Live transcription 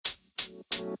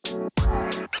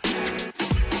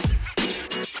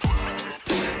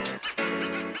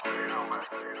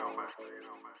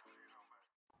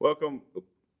Welcome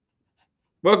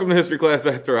to History Class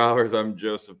After Hours. I'm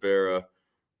Joseph Barra.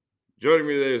 Joining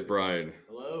me today is Brian.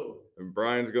 Hello. And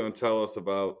Brian's going to tell us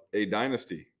about a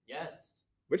dynasty. Yes.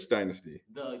 Which dynasty?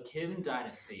 The Kim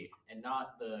Dynasty, and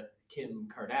not the Kim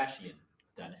Kardashian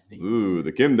dynasty. Ooh,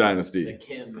 the Kim Dynasty. The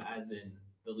Kim as in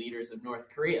the leaders of North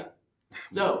Korea.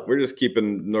 So we're just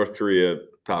keeping North Korea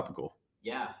topical.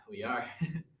 Yeah, we are.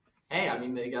 Hey, I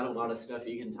mean, they got a lot of stuff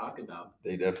you can talk about.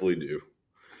 They definitely do.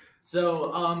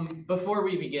 So before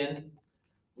we begin,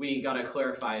 we got to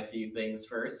clarify a few things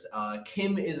first.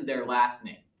 Kim is their last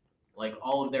name, like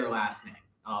all of their last name.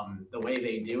 The way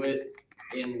they do it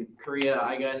in Korea,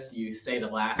 I guess, you say the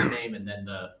last name and then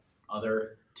the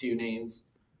other two names.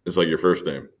 It's like your first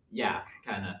name. Yeah,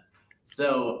 kind of.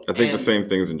 So I think the same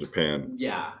thing's in Japan.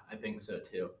 Yeah, I think so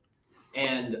too.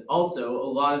 And also, a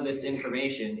lot of this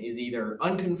information is either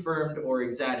unconfirmed or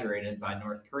exaggerated by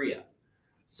North Korea.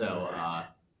 So,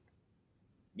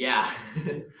 yeah,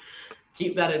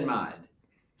 keep that in mind.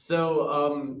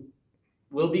 So,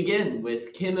 we'll begin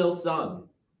with Kim Il-sung.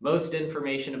 Most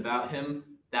information about him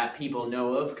that people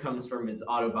know of comes from his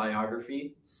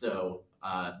autobiography. So,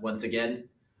 once again,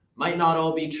 might not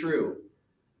all be true.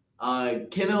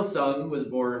 Kim Il-sung was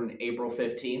born April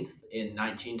 15th in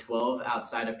 1912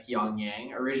 outside of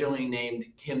Pyongyang, originally named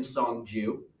Kim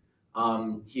Song-ju.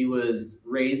 He was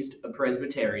raised a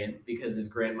Presbyterian because his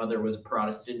grandmother was a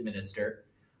Protestant minister.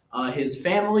 His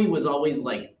family was always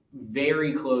like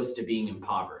very close to being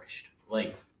impoverished,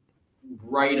 like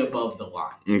right above the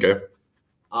line. Okay.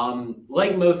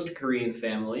 Like most Korean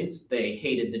families, they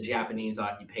hated the Japanese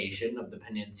occupation of the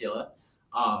peninsula.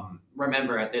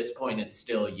 Remember, at this point, it's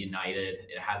still united.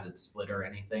 It hasn't split or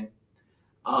anything.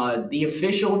 The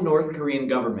official North Korean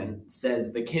government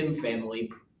says the Kim family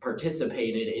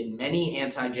participated in many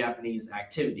anti-Japanese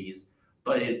activities,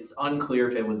 but it's unclear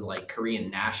if it was like Korean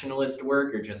nationalist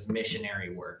work or just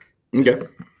missionary work. Okay.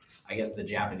 I guess the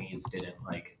Japanese didn't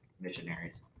like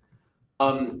missionaries.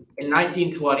 In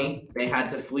 1920, they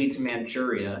had to flee to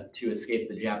Manchuria to escape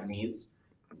the Japanese.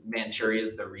 Manchuria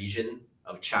is the region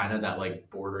of China that like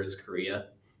borders Korea,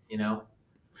 you know?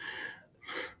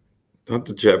 Don't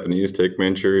the Japanese take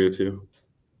Manchuria too?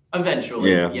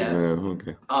 Eventually, yeah, yes.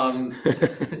 Okay.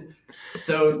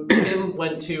 So Kim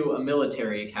went to a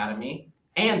military academy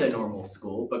and a normal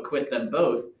school, but quit them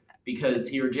both because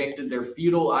he rejected their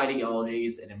feudal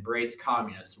ideologies and embraced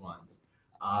communist ones.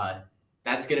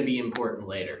 That's going to be important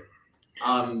later.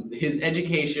 His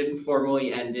education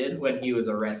formally ended when he was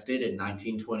arrested in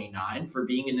 1929 for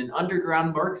being in an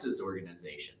underground Marxist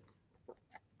organization.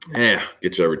 Yeah,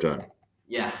 get you every time.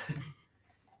 Yeah.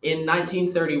 In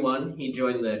 1931, he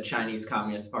joined the Chinese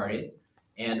Communist Party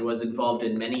and was involved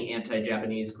in many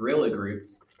anti-Japanese guerrilla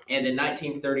groups. And in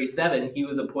 1937, he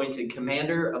was appointed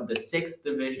commander of the 6th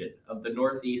Division of the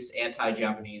Northeast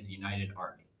Anti-Japanese United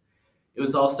Army. It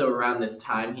was also around this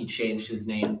time he changed his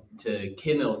name to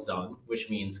Kim Il-sung, which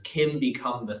means Kim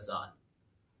become the sun.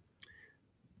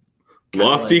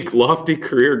 Lofty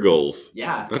career goals.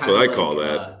 Yeah. That's what I call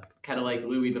that. Kind of like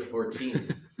Louis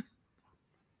XIV.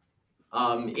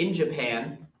 In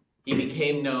Japan, he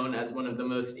became known as one of the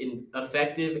most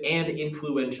effective and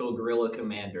influential guerrilla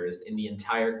commanders in the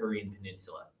entire Korean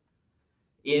peninsula.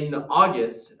 In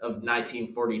August of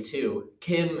 1942,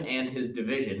 Kim and his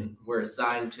division were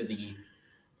assigned to the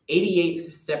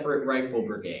 88th Separate Rifle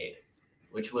Brigade,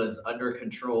 which was under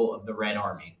control of the Red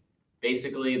Army.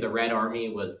 Basically, the Red Army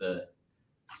was the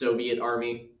Soviet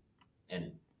army,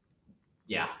 and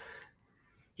yeah.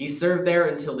 He served there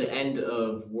until the end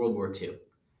of World War II.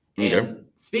 Okay. And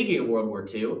speaking of World War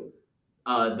II,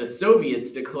 the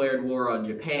Soviets declared war on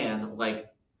Japan like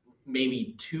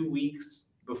maybe 2 weeks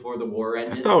before the war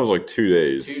ended. I thought it was like 2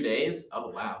 days. 2 days? Oh,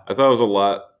 wow. I thought it was a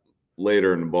lot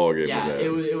later in the ballgame. Yeah,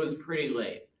 it was pretty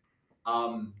late.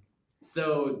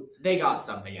 So they got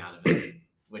something out of it,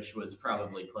 which was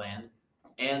probably planned.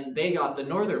 And they got the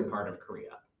northern part of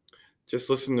Korea. Just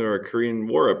listen to our Korean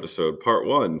War episode, part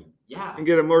 1. Yeah. And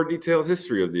get a more detailed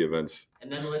history of the events.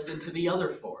 And then listen to the other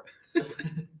 4.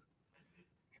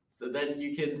 So then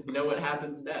you can know what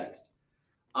happens next.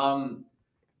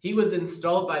 He was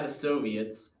installed by the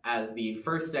Soviets as the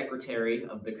first secretary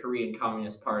of the Korean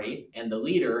Communist Party and the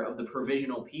leader of the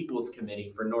Provisional People's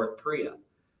Committee for North Korea.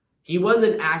 He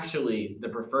wasn't actually the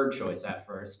preferred choice at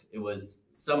first. It was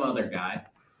some other guy.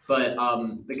 But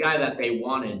the guy that they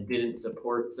wanted didn't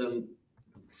support some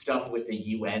stuff with the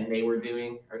UN they were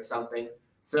doing or something.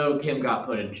 So Kim got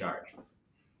put in charge.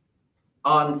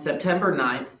 On September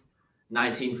 9th,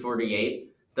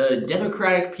 1948, The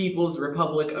Democratic People's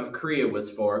Republic of Korea was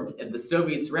formed, and the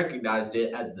Soviets recognized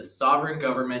it as the sovereign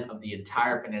government of the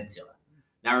entire peninsula.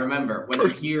 Now remember, when you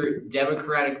hear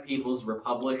Democratic People's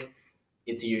Republic,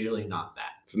 it's usually not that.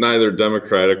 It's neither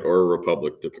Democratic or a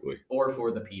republic, typically. Or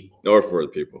for the people. Or for the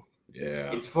people.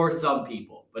 Yeah. It's for some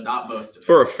people, but not most of them.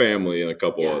 For a family and a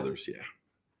couple others, yeah.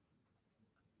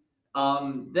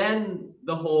 Then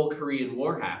the whole Korean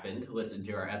War happened. Listen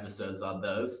to our episodes on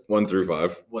those. 1 through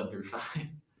 5. 1 through 5.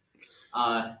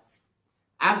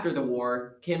 After the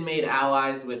war, Kim made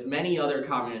allies with many other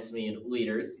communist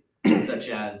leaders, such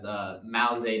as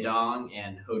Mao Zedong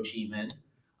and Ho Chi Minh.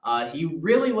 He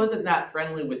really wasn't that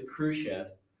friendly with Khrushchev,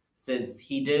 since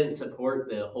he didn't support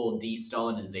the whole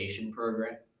de-Stalinization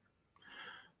program.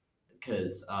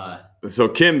 Because so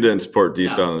Kim didn't support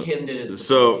de-Stalinization. No, Kim didn't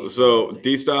support so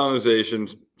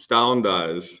de-Stalinization, Stalin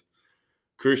dies,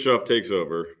 Khrushchev takes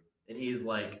over, and he's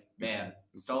like, man,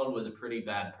 Stalin was a pretty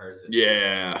bad person.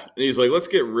 Yeah, and he's like, let's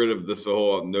get rid of this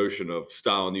whole notion of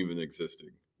Stalin even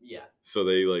existing. Yeah. So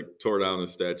they like tore down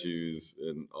his statues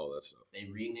and all that stuff. They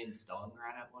renamed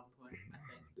Stalingrad at one point, I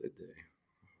think. Did they?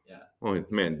 Yeah. Well,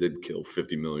 man did kill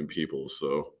 50 million people,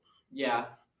 so. Yeah.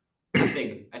 I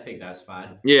think that's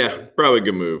fine. Yeah, probably a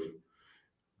good move.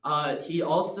 He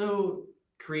also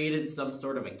created some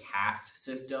sort of a caste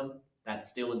system that's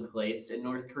still in place in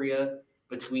North Korea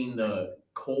between the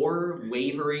core,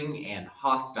 wavering, and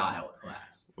hostile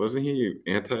class. Wasn't he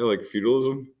anti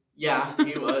feudalism? Yeah,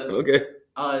 he was. Okay.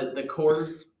 The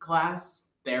core class,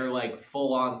 they're like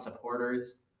full-on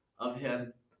supporters of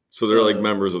him. So they're like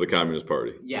members of the Communist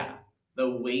Party. Yeah. The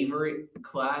wavering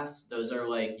class, those are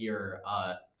like your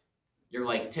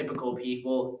like typical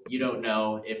people. You don't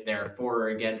know if they're for or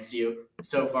against you.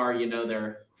 So far, you know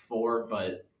they're for,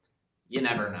 but you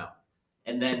never know.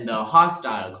 And then the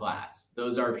hostile class,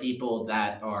 those are people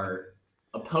that are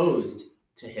opposed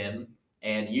to him,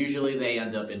 and usually they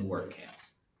end up in work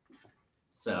camps.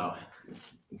 So,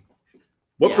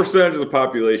 what percentage of the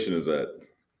population is that?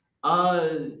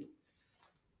 I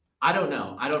don't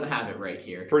know. I don't have it right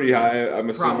here. Pretty high, I'm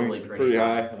assuming. Probably pretty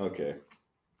high. Okay.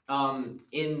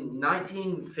 In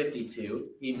 1952,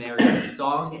 he married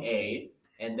Song A,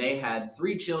 and they had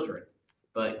 3 children.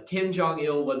 But Kim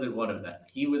Jong-il wasn't one of them.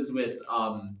 He was with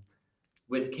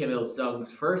Kim Il-sung's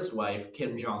first wife,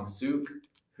 Kim Jong-suk,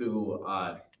 who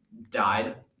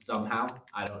died somehow.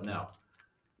 I don't know.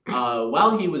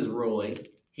 While he was ruling,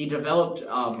 he developed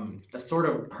a sort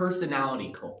of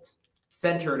personality cult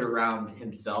centered around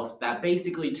himself that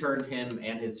basically turned him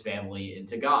and his family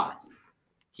into gods.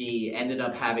 He ended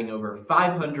up having over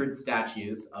 500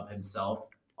 statues of himself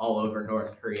all over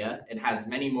North Korea and has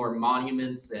many more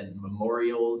monuments and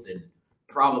memorials and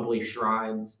probably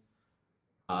shrines.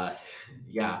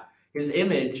 His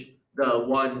image, the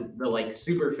like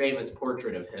super famous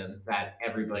portrait of him that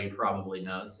everybody probably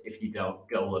knows, if you don't,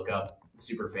 go look up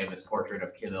super famous portrait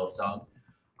of Kim Il-sung,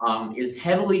 is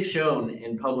heavily shown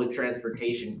in public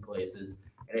transportation places,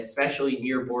 and especially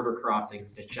near border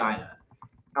crossings to China.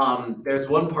 There's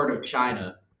one part of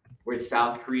China where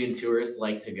South Korean tourists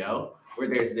like to go, where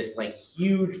there's this like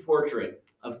huge portrait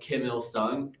of Kim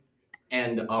Il-sung,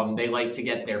 and they like to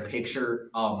get their picture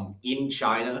in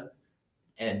China,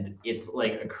 and it's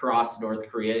like across North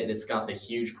Korea, and it's got the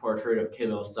huge portrait of Kim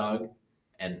Il-sung,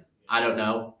 and I don't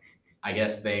know, I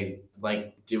guess they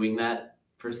like doing that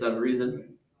for some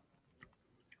reason.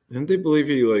 Didn't they believe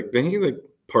he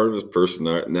part of his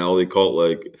personality cult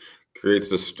like creates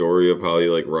the story of how he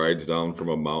like rides down from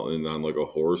a mountain on like a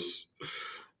horse,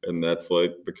 and that's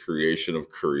like the creation of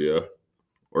Korea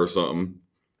or something,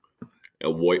 a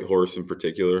white horse in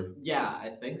particular? Yeah, I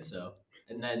think so.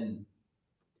 And then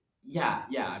yeah,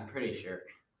 I'm pretty sure.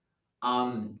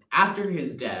 After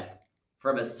his death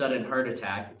from a sudden heart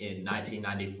attack in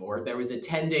 1994, there was a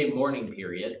 10-day mourning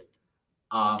period.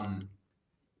 A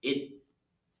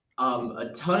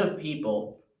ton of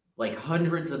people, like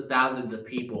hundreds of thousands of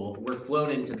people, were flown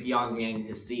into Pyongyang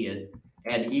to see it,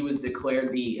 and he was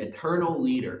declared the eternal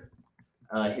leader.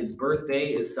 His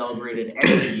birthday is celebrated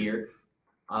every year.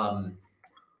 And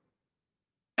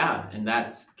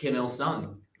that's Kim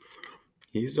Il-sung.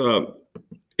 He's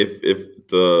if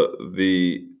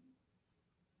the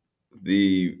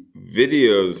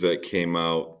videos that came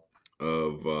out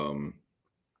of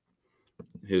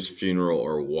his funeral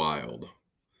are wild.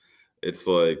 It's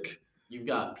like you've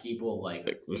got people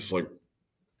like just like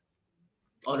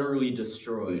utterly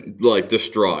destroyed, like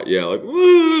distraught. Yeah,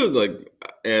 like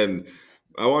and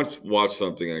I once watched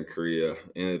something on Korea,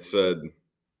 and it said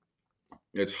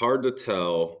it's hard to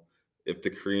tell if the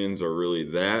Koreans are really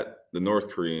the North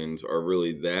Koreans are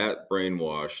really that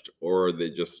brainwashed, or are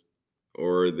they just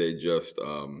or are they just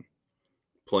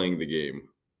playing the game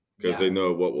because they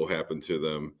know what will happen to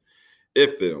them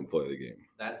if they don't play the game?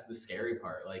 That's the scary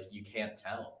part. Like, you can't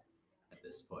tell at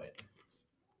this point. It's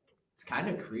kind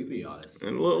of creepy, honestly.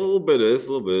 And a little bit is,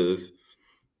 a little bit is.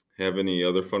 Have any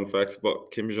other fun facts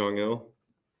about Kim Jong-il?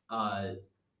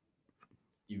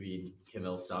 You mean Kim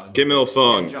Il-sung? Kim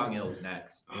Il-sung. Kim Jong-il's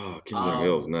next. Oh, Kim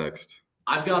Jong-il's next.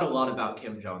 I've got a lot about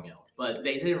Kim Jong-il, but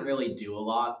they didn't really do a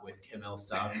lot with Kim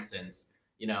Il-sung since,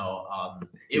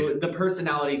 the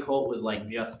personality cult was like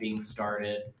just being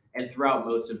started, and throughout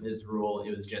most of his rule,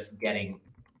 it was just getting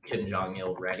Kim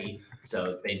Jong-il ready.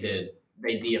 So they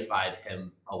deified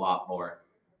him a lot more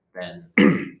than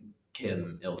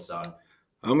Kim Il-sung.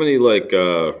 How many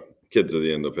kids did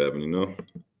he end up having? You know,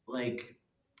 like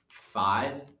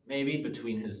 5 maybe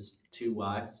between his 2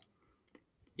 wives.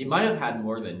 He might have had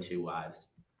more than 2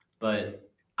 wives, but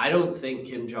I don't think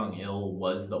Kim Jong-il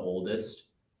was the oldest.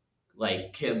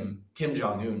 Like Kim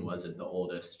Jong-un wasn't the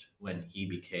oldest when he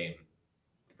became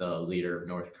the leader of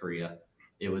North Korea.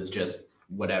 It was just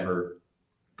whoever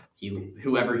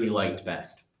he liked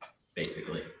best,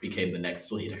 basically, became the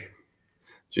next leader.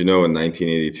 Do you know in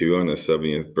 1982, on his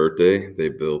 70th birthday, they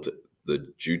built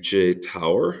the Juche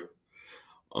Tower?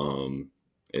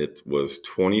 It was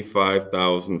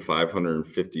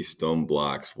 25,550 stone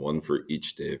blocks, one for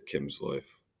each day of Kim's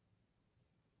life.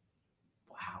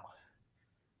 Wow.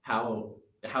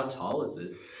 How tall is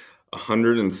it?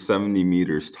 170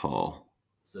 meters tall.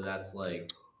 So that's like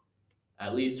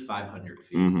at least 500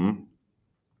 feet. Mm-hmm.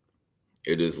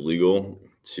 It is a legal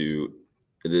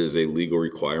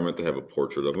requirement to have a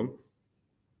portrait of him.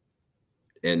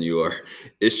 And you are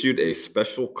issued a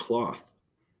special cloth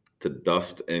to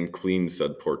dust and clean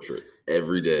said portrait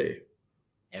every day.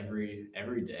 Every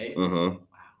day? Uh-huh. Wow.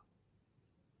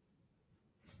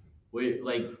 Wait,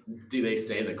 do they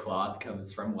say the cloth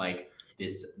comes from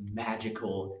this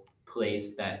magical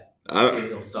place that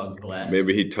Kim Il-sung blessed?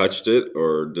 Maybe he touched it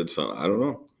or did something. I don't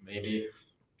know. Maybe.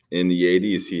 In the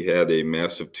 80s, he had a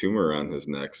massive tumor on his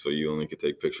neck, so you only could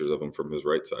take pictures of him from his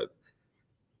right side.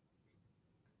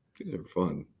 These are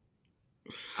fun.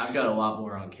 I've got a lot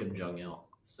more on Kim Jong-il,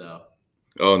 so.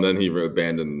 Oh, and then he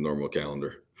abandoned the normal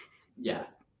calendar. Yeah.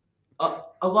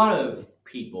 A lot of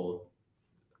people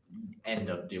end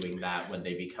up doing that when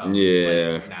they become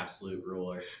an absolute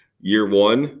ruler. Year 1,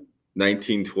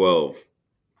 1912,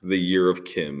 the year of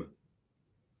Kim.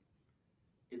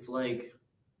 It's like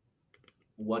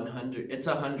 100. It's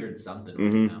 100 something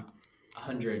right now.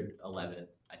 111,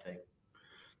 I think.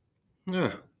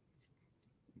 Yeah.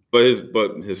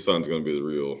 But his son's gonna be the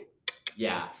real.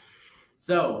 Yeah.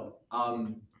 So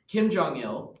Kim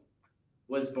Jong-il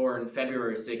was born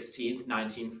February 16th,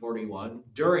 1941,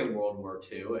 during World War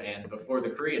II and before the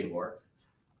Korean War.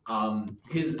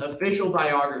 His official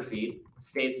biography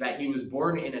states that he was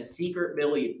born in a secret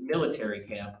military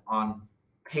camp on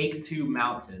Paektu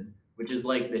Mountain, which is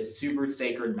like this super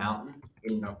sacred mountain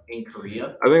in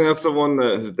Korea. I think that's the one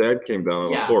that his dad came down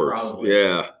on a horse. Probably.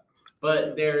 Yeah.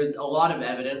 But there's a lot of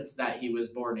evidence that he was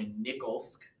born in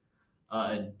Nikolsk.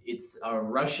 It's a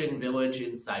Russian village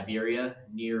in Siberia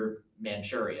near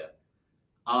Manchuria.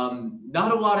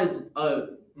 Not a lot is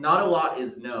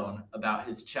known about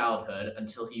his childhood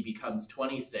until he becomes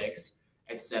 26,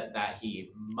 except that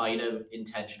he might have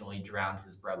intentionally drowned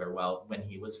his brother when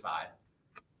he was 5.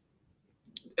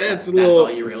 That's all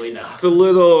you really know. It's a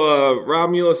little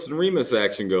Romulus and Remus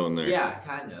action going there. Yeah,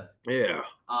 kind of. Yeah.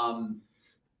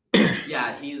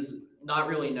 Yeah, he's not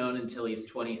really known until he's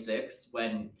 26,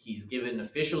 when he's given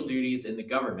official duties in the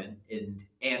government,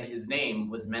 and his name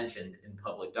was mentioned in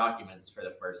public documents for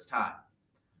the first time.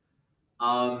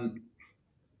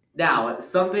 Now,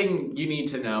 something you need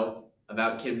to know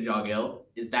about Kim Jong-il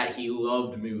is that he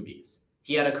loved movies.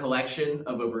 He had a collection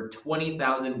of over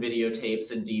 20,000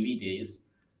 videotapes and DVDs.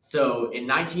 So in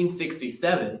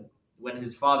 1967, when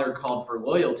his father called for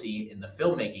loyalty in the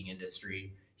filmmaking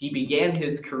industry, he began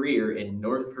his career in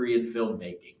North Korean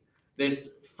filmmaking.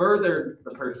 This furthered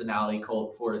the personality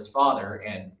cult for his father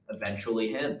and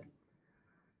eventually him.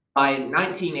 By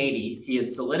 1980, he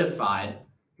had solidified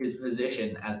his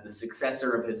position as the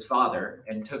successor of his father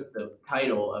and took the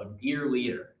title of Dear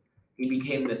Leader. He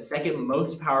became the second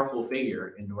most powerful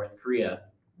figure in North Korea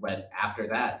after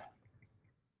that.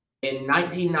 In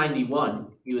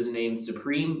 1991, he was named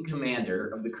Supreme Commander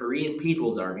of the Korean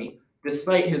People's Army,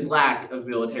 despite his lack of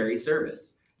military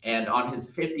service. And on his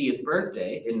 50th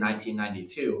birthday in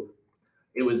 1992,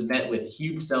 it was met with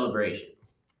huge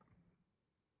celebrations.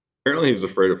 Apparently he was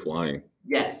afraid of flying.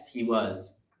 Yes, he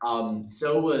was. I'm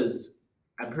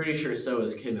pretty sure so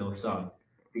was Kim Il-sung,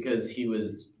 because he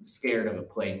was scared of a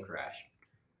plane crash.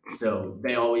 So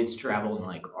they always travel in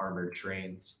like armored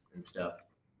trains and stuff.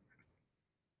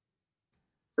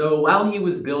 So while he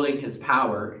was building his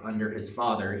power under his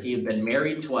father, he had been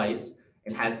married twice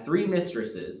and had three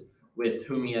mistresses with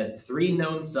whom he had three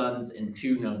known sons and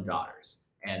two known daughters.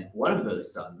 And one of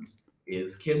those sons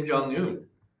is Kim Jong Un,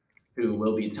 who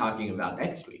we'll be talking about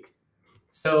next week.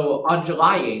 So on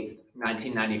July 8th,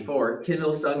 1994, Kim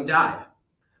Il sung died,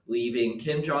 leaving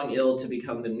Kim Jong il to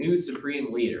become the new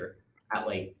supreme leader at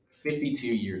like 52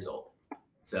 years old.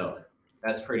 So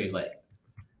that's pretty late.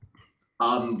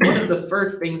 One of the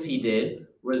first things he did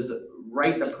was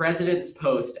write the president's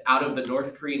post out of the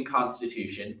North Korean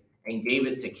constitution and gave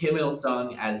it to Kim Il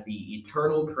sung as the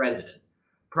eternal president,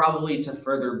 probably to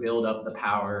further build up the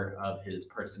power of his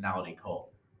personality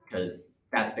cult, because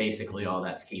that's basically all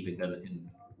that's keeping them in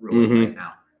ruling right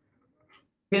now.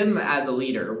 Kim, as a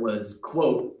leader, was,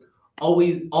 quote,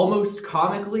 always almost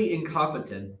comically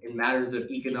incompetent in matters of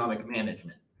economic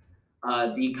management.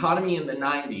 The economy in the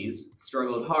 90s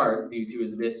struggled hard due to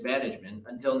his mismanagement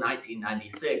until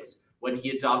 1996, when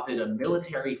he adopted a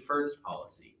military-first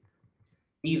policy.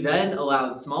 He then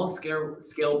allowed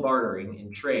small-scale bartering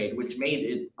in trade, which made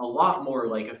it a lot more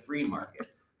like a free market.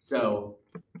 So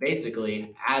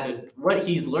basically, what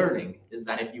he's learning is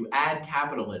that if you add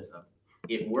capitalism,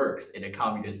 it works in a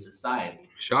communist society.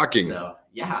 Shocking. So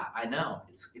yeah, I know.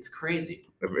 It's crazy.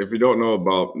 If you don't know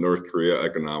about North Korea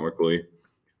economically,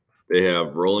 they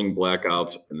have rolling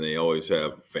blackouts and they always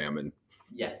have famine.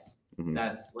 Yes,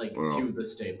 that's like two of the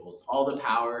staples. All the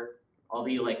power, all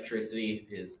the electricity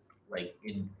is like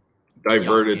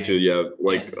diverted Pyongyang to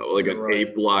like an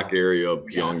 8-block area of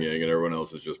Pyongyang, and everyone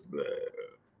else is just bleh.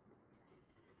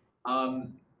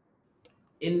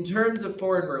 In terms of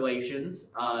foreign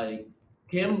relations,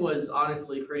 Kim was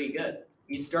honestly pretty good.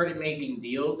 He started making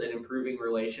deals and improving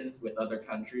relations with other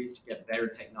countries to get better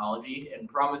technology, and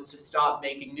promised to stop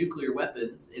making nuclear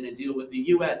weapons in a deal with the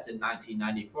U.S. in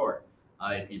 1994.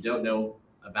 If you don't know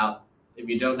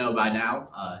by now,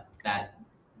 that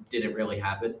didn't really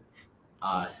happen.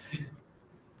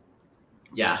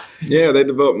 Yeah. Yeah, they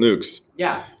developed nukes.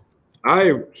 Yeah.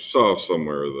 I saw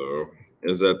somewhere though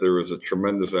is that there was a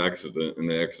tremendous accident and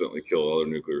they accidentally killed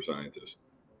other nuclear scientists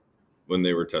when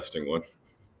they were testing one.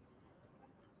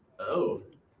 Oh,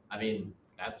 I mean,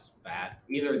 that's bad.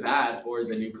 Either that or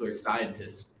the nuclear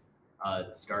scientists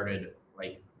started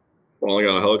like falling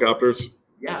out of helicopters.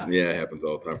 Yeah. Yeah, it happens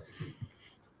all the time.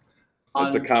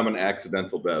 It's a common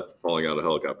accidental death, falling out of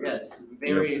helicopters. Yes,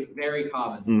 very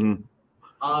common.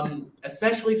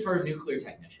 Especially for a nuclear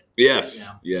technician. Yes, you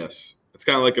know? Yes. It's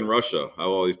kind of like in Russia, how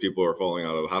all these people are falling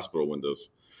out of hospital windows.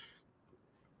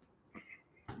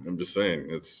 I'm just saying,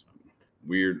 it's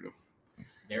weird.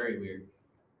 Very weird.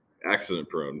 Accident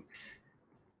prone.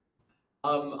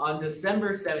 On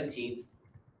December 17th,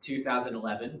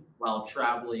 2011, while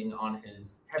traveling on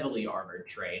his heavily armored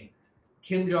train,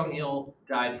 Kim Jong-il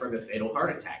died from a fatal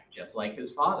heart attack, just like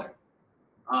his father.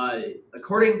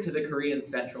 According to the Korean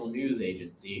Central News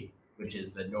Agency, which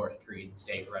is the North Korean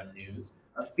state-run news,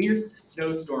 a fierce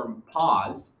snowstorm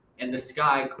paused and the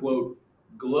sky, quote,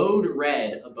 glowed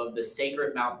red above the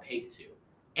sacred Mount Paektu,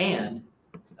 and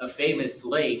a famous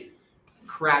lake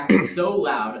cracked so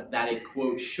loud that it,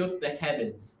 quote, shook the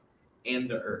heavens and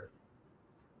the earth.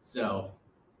 So,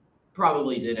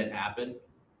 probably didn't happen,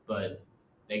 but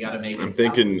they got to make it I'm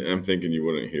thinking you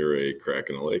wouldn't hear a crack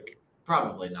in a lake.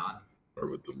 Probably not. Or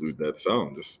would dilute that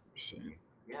sound, just saying.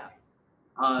 Yeah.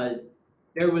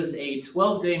 There was a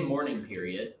 12-day mourning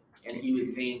period, and he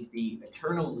was named the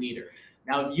Eternal Leader.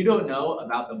 Now, if you don't know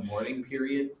about the mourning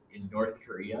periods in North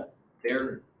Korea,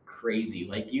 they're crazy.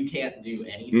 Like, you can't do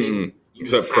anything.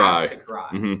 Except cry. To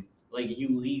cry. Like,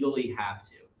 you legally have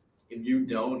to. If you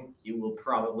don't, you will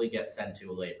probably get sent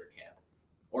to a labor camp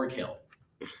or killed.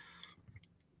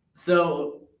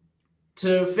 So,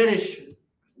 to finish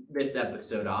this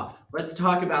episode off, let's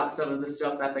talk about some of the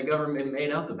stuff that the government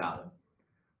made up about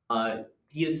him.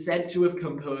 He is said to have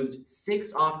composed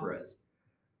 6 operas,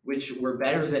 which were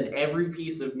better than every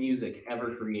piece of music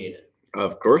ever created.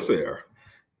 Of course they are.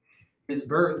 His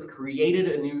birth created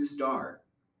a new star.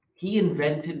 He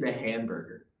invented the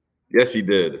hamburger. Yes, he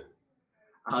did.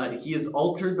 He has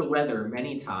altered the weather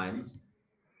many times.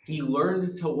 He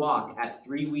learned to walk at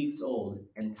 3 weeks old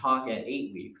and talk at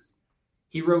 8 weeks.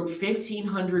 He wrote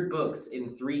 1,500 books in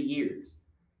 3 years.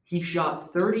 He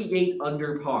shot 38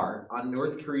 under par on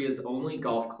North Korea's only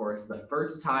golf course the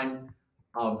first time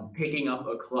picking up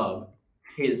a club.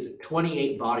 His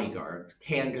 28 bodyguards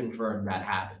can confirm that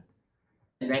happened.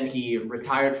 And then he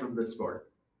retired from the sport.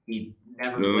 He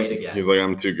never played again. He's like,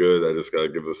 I'm too good. I just got to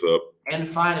give this up. And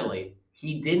finally,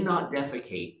 He did not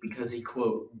defecate because he,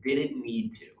 quote, didn't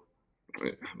need to.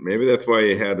 Maybe that's why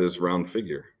he had his round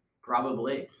figure.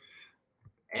 Probably.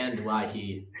 And why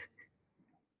he,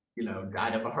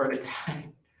 died of a heart attack.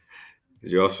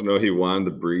 Did you also know he wanted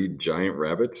to breed giant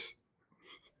rabbits?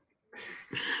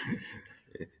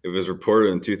 It was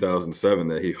reported in 2007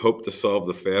 that he hoped to solve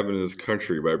the famine in his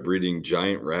country by breeding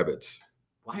giant rabbits.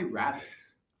 Why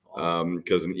rabbits?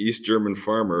 Because an East German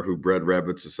farmer who bred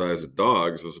rabbits the size of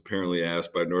dogs was apparently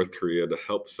asked by North Korea to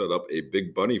help set up a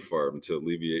big bunny farm to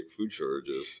alleviate food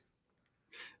shortages.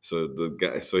 So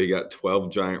he got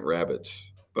 12 giant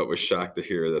rabbits, but was shocked to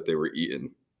hear that they were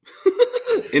eaten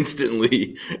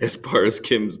instantly as part of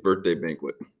Kim's birthday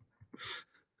banquet.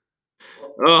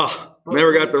 Oh,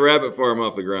 never got the rabbit farm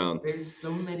off the ground. There's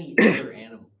so many other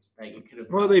animals that you could have.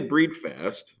 Well, they breed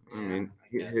fast. Yeah, I mean,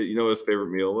 guess. you know what his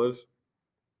favorite meal was?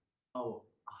 Oh,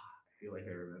 I feel like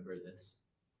I remember this.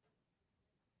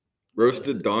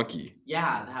 Roasted donkey.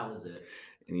 Yeah, that was it.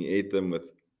 And he ate them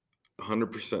with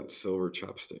 100% silver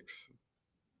chopsticks.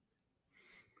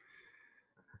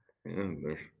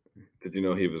 And did you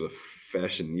know he was a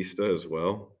fashionista as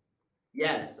well?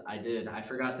 Yes, I did. I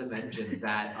forgot to mention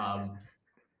that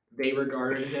they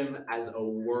regarded him as a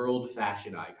world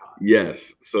fashion icon.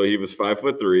 Yes. So he was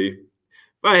 5'3". If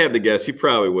I had to guess, he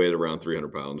probably weighed around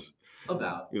 300 pounds.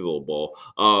 About. He was a little ball.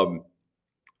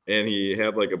 And he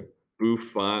had like a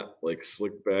bouffant, like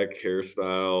slick back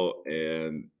hairstyle,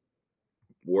 and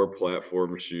wore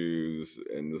platform shoes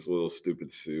and this little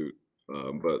stupid suit.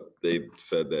 But they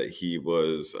said that he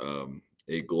was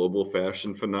a global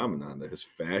fashion phenomenon, that his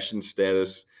fashion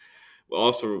status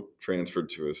also transferred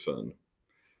to his son.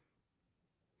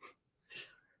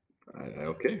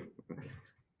 Okay.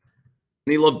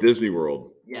 And he loved Disney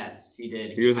World. Yes, he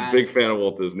did. He was a big fan of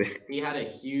Walt Disney. He had a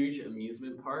huge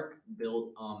amusement park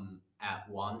built at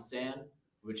Wonsan,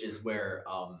 which is where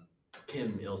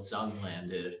Kim Il-sung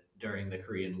landed during the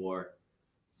Korean War.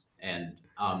 And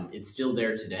it's still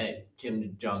there today.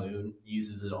 Kim Jong-un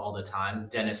uses it all the time.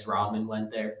 Dennis Rodman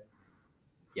went there.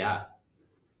 Yeah.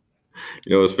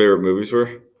 You know what his favorite movies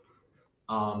were?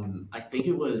 I think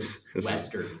it was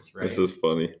Westerns, right? This is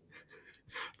funny.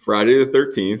 Friday the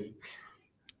 13th,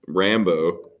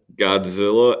 Rambo,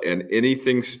 Godzilla, and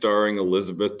anything starring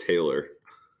Elizabeth Taylor.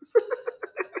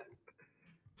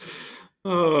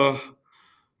 And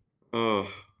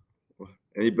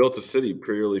he built a city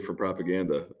purely for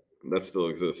propaganda. That still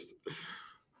exists.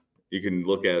 You can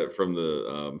look at it from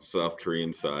the South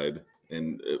Korean side,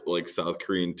 and like South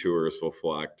Korean tourists will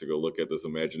flock to go look at this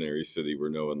imaginary city where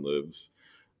no one lives.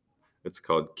 It's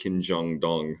called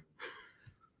Kinjong-dong.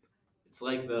 It's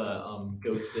like the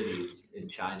goat cities in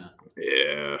China.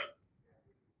 Yeah.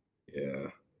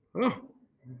 Oh,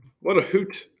 what a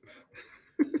hoot.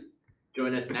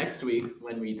 Join us next week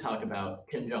when we talk about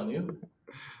Kim Jong-un.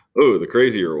 Oh, the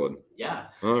crazier one. Yeah.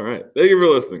 All right. Thank you for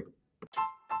listening.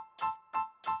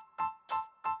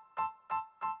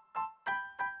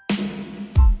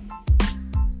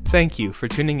 Thank you for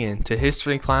tuning in to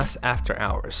History Class After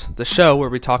Hours, the show where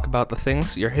we talk about the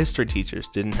things your history teachers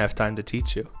didn't have time to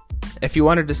teach you. If you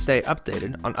wanted to stay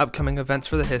updated on upcoming events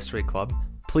for the History Club,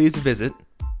 please visit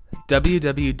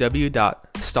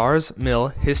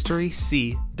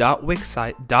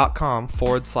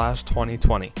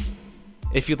www.starsmillhistoryc.wixsite.com/2020.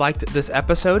 If you liked this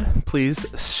episode, please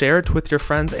share it with your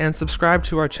friends and subscribe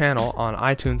to our channel on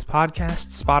iTunes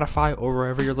Podcasts, Spotify, or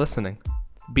wherever you're listening.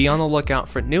 Be on the lookout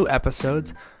for new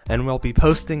episodes, and we'll be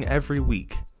posting every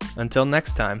week. Until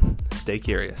next time, stay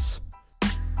curious.